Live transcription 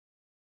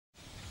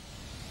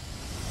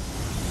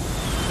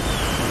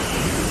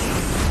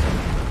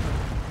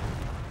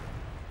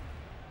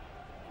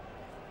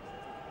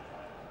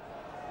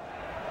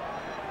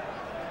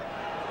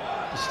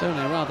Stoney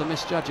rather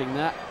misjudging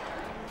that.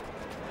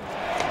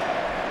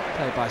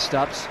 Played by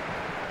Stubbs.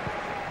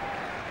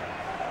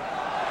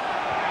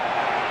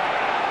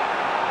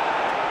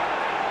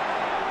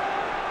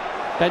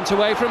 Bent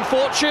away from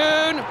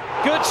Fortune.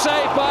 Good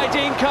save by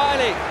Dean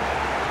Kiley.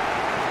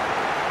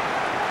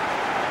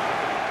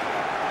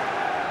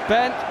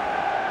 Bent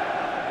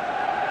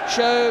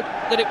showed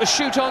that it was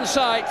shoot on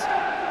sight.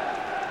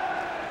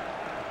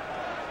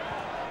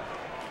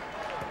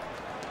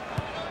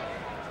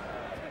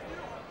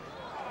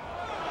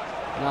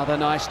 Another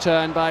nice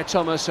turn by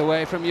Thomas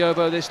away from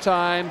Yobo this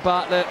time.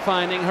 Bartlett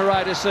finding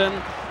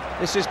Hreidarsson.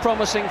 This is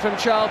promising from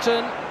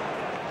Charlton.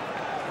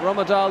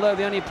 Romadal, though,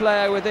 the only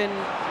player within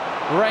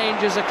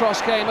range as the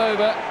cross came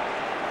over.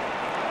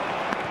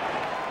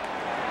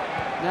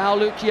 Now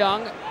Luke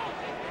Young.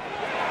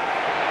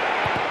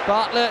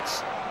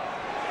 Bartlett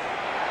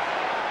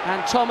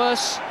and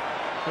Thomas.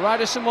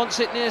 Hreidarsson wants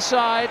it near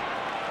side.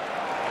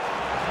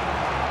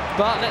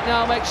 Bartlett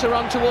now makes a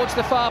run towards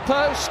the far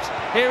post.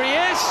 Here he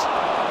is.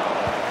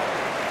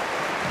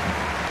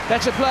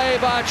 Better play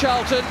by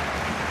Charlton.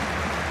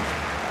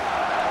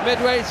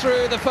 Midway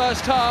through the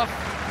first half.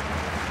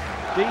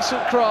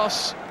 Decent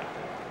cross.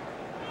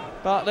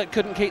 Bartlett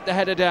couldn't keep the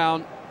header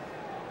down.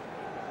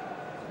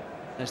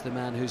 There's the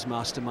man who's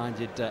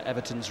masterminded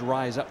Everton's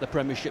rise up the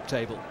Premiership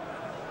table,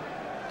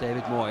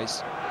 David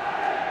Moyes.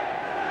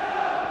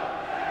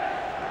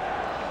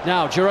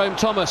 Now Jerome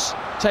Thomas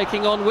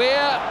taking on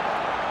Weir.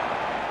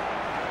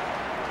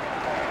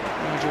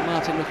 Nigel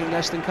Martin looking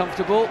less than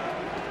comfortable.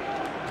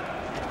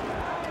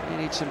 He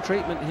needs some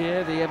treatment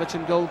here, the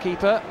Everton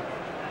goalkeeper.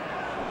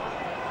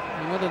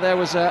 And whether there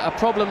was a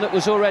problem that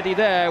was already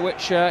there,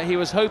 which he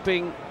was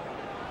hoping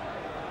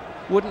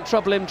wouldn't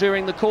trouble him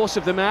during the course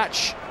of the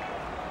match.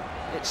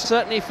 It's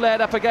certainly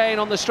flared up again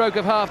on the stroke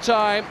of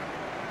half-time.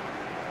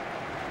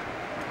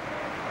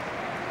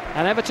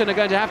 And Everton are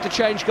going to have to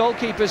change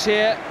goalkeepers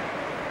here.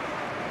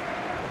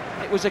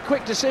 It was a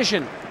quick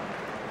decision.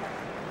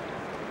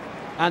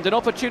 And an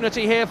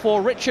opportunity here for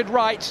Richard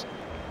Wright,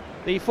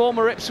 the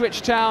former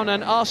Ipswich Town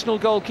and Arsenal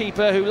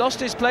goalkeeper who lost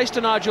his place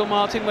to Nigel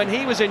Martin when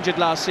he was injured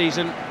last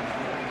season.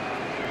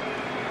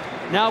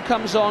 Now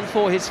comes on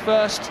for his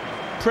first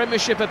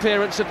Premiership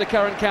appearance of the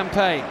current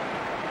campaign.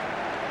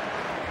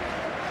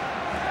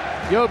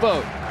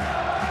 Yobo.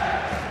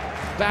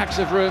 Bags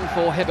of room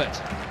for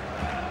Hibbert.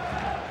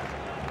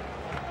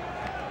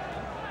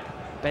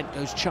 Bent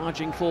goes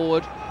charging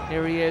forward.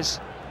 Here he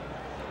is.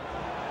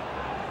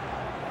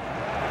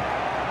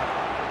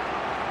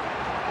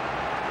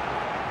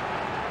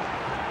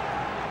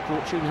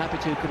 Fortune happy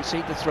to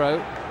concede the throw.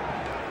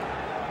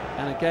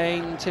 And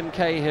again, Tim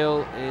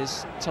Cahill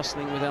is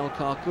tussling with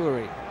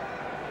El-Karkouri.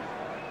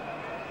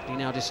 He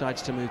now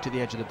decides to move to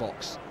the edge of the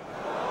box.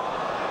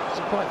 It's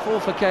quite full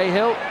for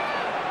Cahill.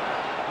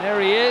 There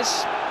he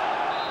is.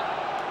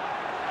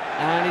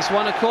 And he's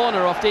won a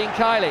corner off Dean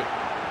Kiley.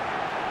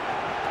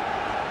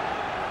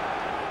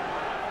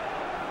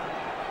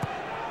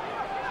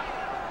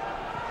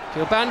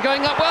 Kilban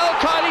going up well,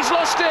 Kiley's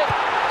lost it.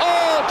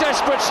 Oh,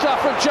 desperate stuff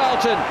from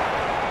Charlton.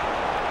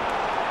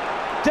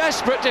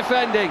 Desperate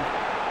defending.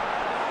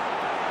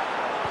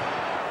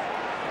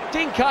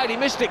 Dean Kiley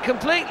missed it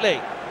completely.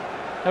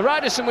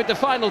 Hreidarsson with the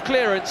final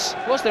clearance.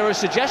 Was there a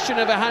suggestion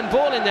of a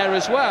handball in there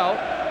as well?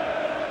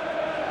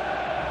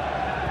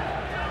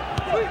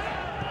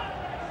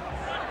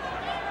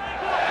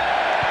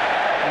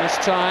 This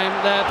time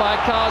there by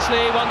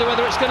Carsley. Wonder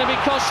whether it's going to be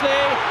costly.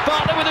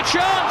 Bartlett with a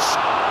chance.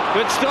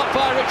 Good stop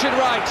by Richard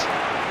Wright.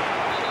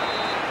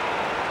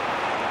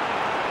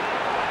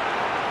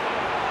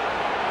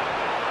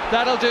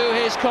 That'll do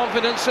his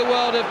confidence a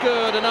world of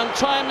good. An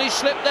untimely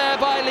slip there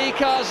by Lee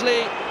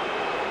Carsley.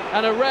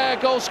 And a rare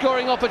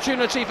goal-scoring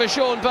opportunity for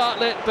Sean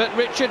Bartlett, but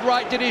Richard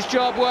Wright did his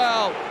job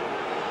well.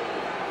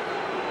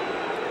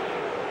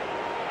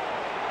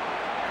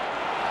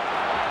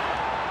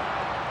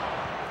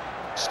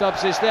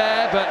 Stubbs is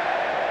there, but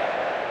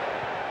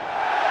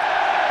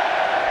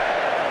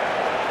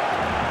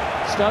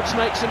Stubbs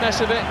makes a mess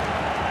of it.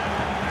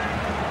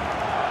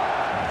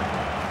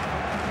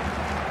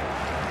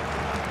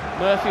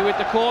 Murphy with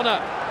the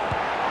corner.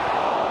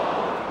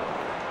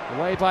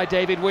 Away by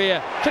David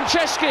Weir.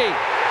 Konchesky.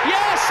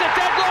 Yes, the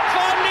deadlock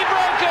finally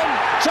broken.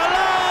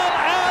 Talal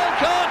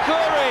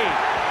El-Karkouri.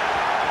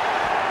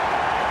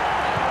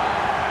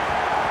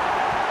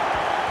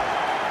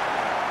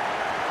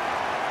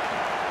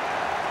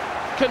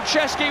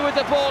 Konchesky with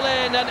the ball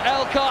in and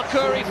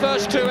El-Karkouri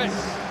first to it.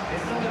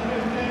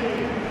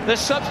 The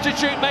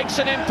substitute makes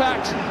an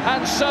impact,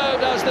 and so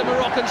does the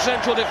Moroccan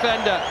central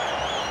defender.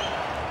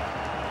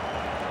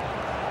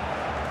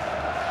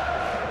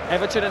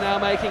 Everton are now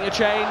making a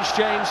change.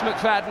 James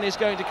McFadden is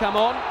going to come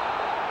on.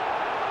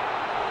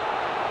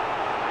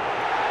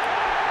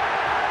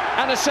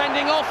 And a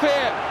sending off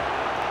here.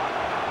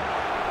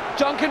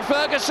 Duncan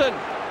Ferguson.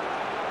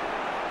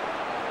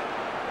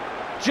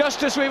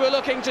 Just as we were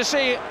looking to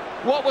see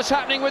what was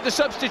happening with the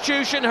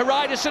substitution,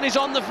 Hreidarsson is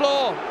on the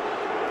floor.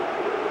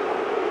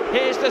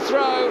 Here's the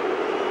throw.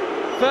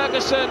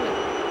 Ferguson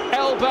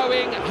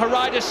elbowing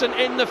Hreidarsson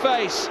in the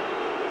face.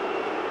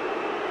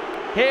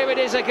 Here it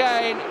is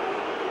again,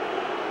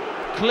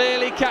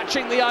 clearly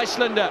catching the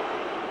Icelander.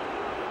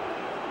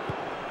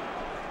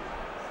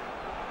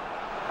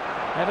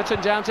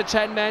 Everton down to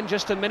 10 men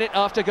just a minute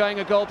after going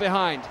a goal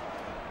behind.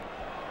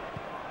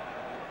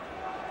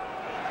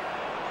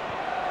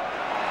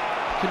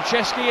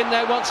 Konchesky in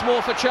there once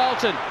more for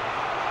Charlton.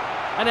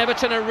 And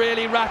Everton are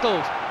really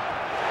rattled.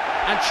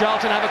 And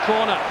Charlton have a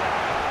corner.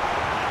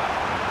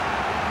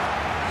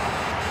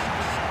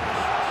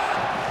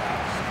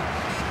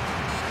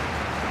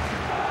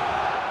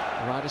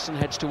 Hreidarsson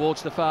heads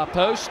towards the far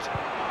post.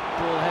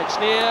 Ball heads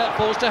near,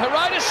 falls to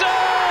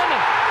Hreidarsson!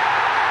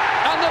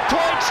 And the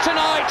points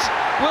tonight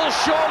will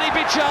surely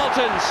be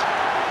Charlton's.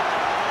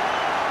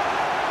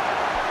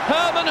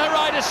 Herman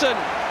Hreidarsson,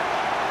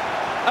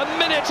 a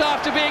minute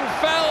after being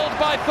felled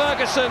by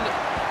Ferguson,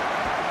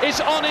 is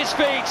on his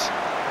feet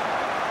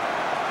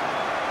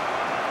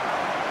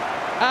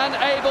and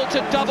able to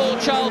double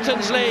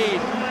Charlton's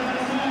lead.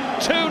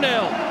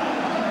 2-0.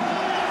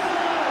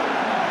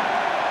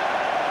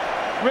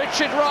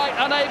 Richard Wright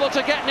unable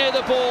to get near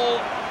the ball.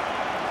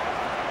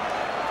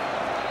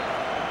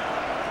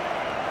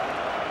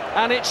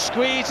 And it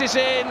squeezes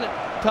in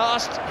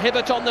past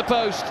Hibbert on the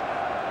post.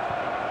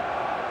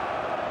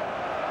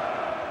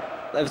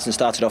 Everton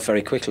started off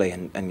very quickly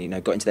and you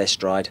know, got into their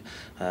stride.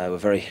 Were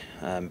very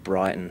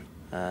bright and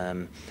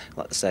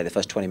like I say, the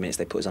first 20 minutes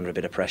they put us under a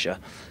bit of pressure,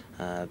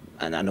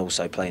 and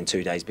also playing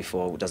 2 days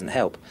before doesn't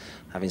help.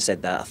 Having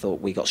said that, I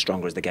thought we got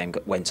stronger as the game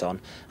went on,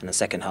 and the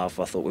second half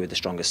I thought we were the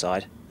stronger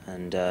side,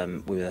 and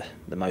we were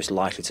the most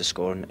likely to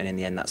score, and in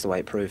the end that's the way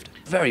it proved.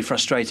 Very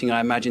frustrating, I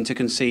imagine, to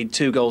concede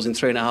 2 goals in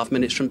 3.5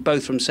 minutes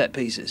both from set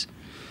pieces.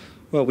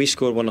 Well, we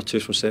scored 1 or 2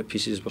 from set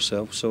pieces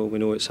ourselves, so we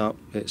know it's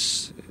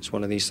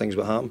one of these things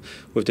that happen.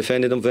 We've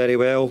defended them very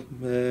well.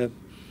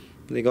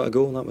 They got a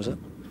goal, and that was it.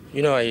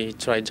 You know, I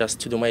try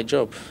just to do my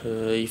job.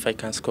 If I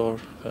can score,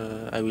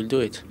 I will do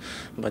it.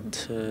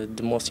 But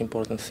the most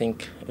important thing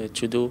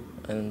to do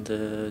and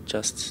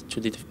just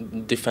to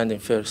defend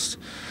it first.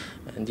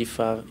 And if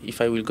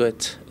I will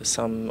get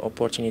some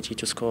opportunity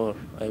to score,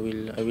 I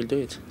will do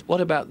it. What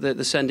about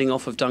the sending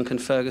off of Duncan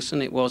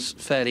Ferguson? It was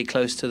fairly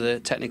close to the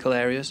technical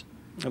areas.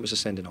 It was a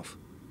sending off.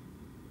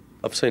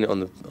 I've seen it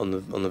on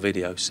the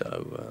video,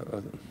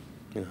 so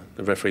you know,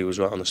 the referee was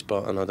right on the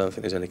spot, and I don't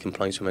think there's any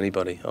complaints from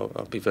anybody.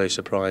 I'll be very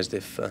surprised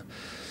if the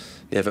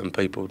Everton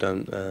people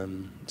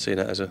don't see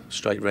that as a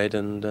straight red,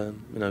 and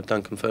you know,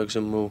 Duncan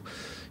Ferguson will,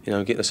 you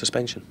know, get the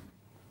suspension.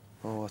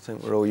 Oh, I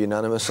think we're all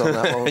unanimous on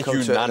that one. We'll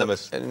come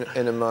Unanimous. to it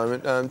in a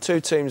moment. 2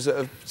 teams that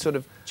have sort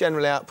of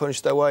generally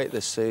outpunched their weight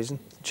this season.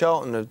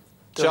 Charlton have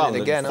done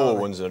it again. 4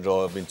 wins in a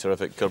draw have been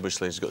terrific.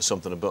 Kerbersley's got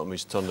something about him.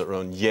 He's turned it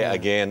around yet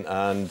again.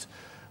 And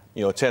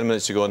you know, 10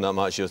 minutes to go in that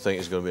match, you'll think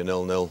it's going to be a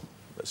 0-0.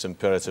 It's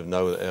imperative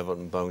now that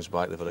Everton bounce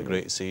back. They've had a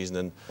great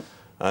season,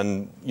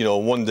 and you know,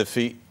 1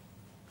 defeat,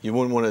 you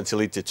wouldn't want it to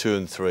lead to 2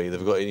 and 3.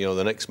 They've got, you know,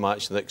 the next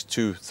match, the next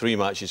 2-3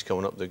 matches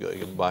coming up, they've got to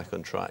get back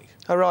on track.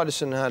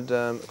 Hreidarsson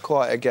had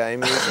quite a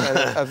game. He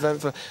was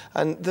eventful,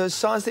 and there's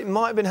signs that it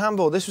might have been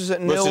handball. This was at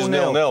 0-0. This is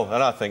 0-0,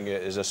 and I think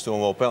it is a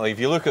stonewall penalty. If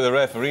you look at the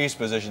referee's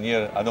position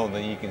here, I don't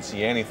think you can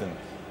see anything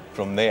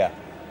from there.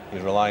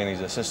 He's relying on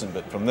his assistant,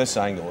 but from this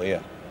angle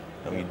here,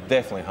 I mean, he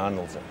definitely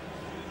handles it.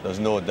 There's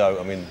no doubt.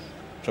 I mean,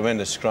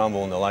 tremendous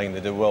scramble on the line. They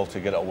did well to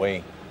get it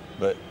away,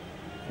 but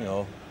you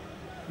know,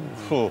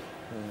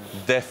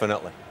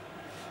 definitely.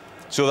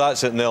 So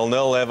that's it,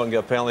 0-0. Everton get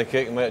a penalty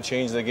kick and might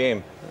change the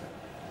game.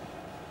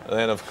 And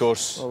then, of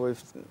course, well,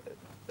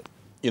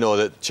 you know,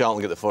 that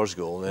Charlton get the first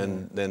goal,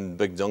 and then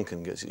Big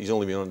Duncan gets. He's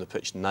only been on the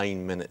pitch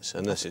 9 minutes,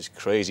 and this is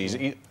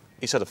crazy.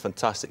 He's had a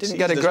fantastic season.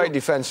 Didn't get a great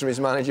defence from his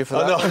manager for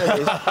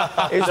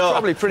that. He was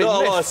probably pretty not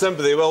miffed. A lot of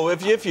sympathy. Well,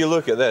 if you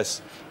look at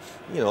this,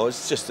 you know,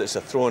 it's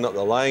a throwing up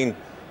the line.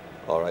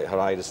 All right,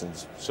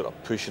 Hreidarsson's sort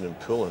of pushing and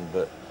pulling,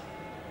 but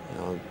you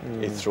know,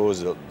 he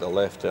throws it the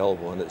left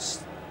elbow, and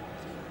it's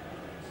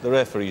the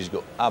referee's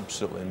got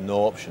absolutely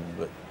no option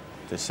but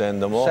to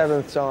send them off.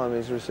 7th time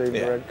he's received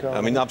a red card.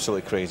 I mean,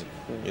 absolutely crazy.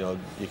 You know,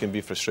 you can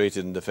be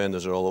frustrated and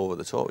defenders are all over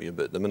the top of you,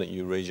 but the minute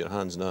you raise your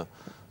hands now,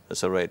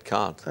 it's a red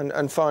card.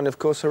 And finally, of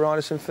course,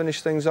 Hreidarsson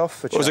finished things off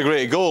for Charlton. It was a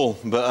great goal,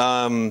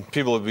 but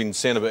people have been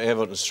saying about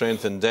Everton's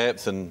strength and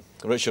depth, and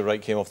Richard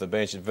Wright came off the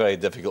bench. It's very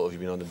difficult if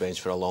you've been on the bench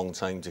for a long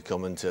time to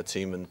come into a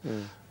team and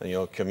you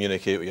know,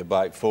 communicate with your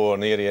back four.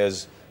 And here he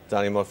is.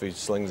 Danny Murphy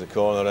slings the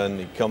corner in.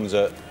 He comes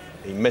out.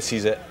 He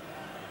misses it.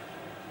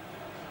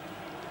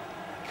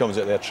 He comes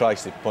out there,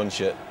 tries to punch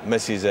it,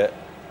 misses it.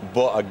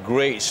 But a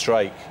great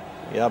strike.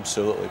 He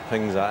absolutely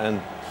pings that in.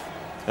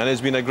 And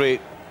it's been a great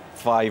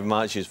 5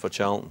 matches for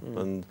Charlton,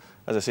 and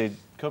as I said,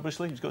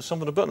 Kerbersley, he's got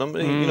something about him.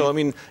 You know, I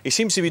mean, he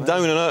seems to be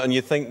down and out, and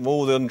you think,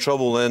 well, they're in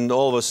trouble, and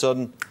all of a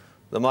sudden,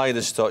 the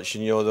Midas touch,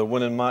 and you know, they're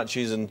winning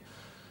matches, and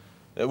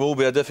it will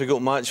be a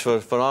difficult match for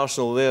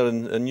Arsenal there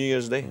on New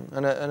Year's Day.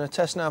 And a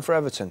test now for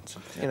Everton.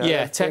 You know,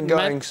 yeah, been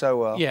going so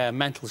well. Yeah,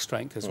 mental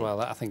strength as well.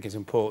 That I think is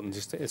important.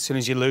 Just as soon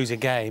as you lose a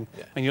game,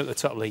 when you're at the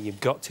top league,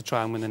 you've got to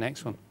try and win the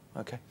next one.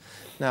 OK.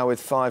 Now,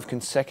 with 5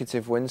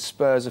 consecutive wins,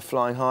 Spurs are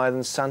flying higher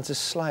than Santa's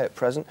sleigh at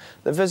present.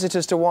 The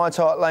visitors to White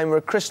Hart Lane were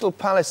a Crystal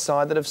Palace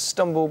side that have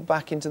stumbled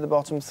back into the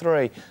bottom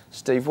 3.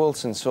 Steve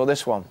Wilson saw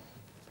this one.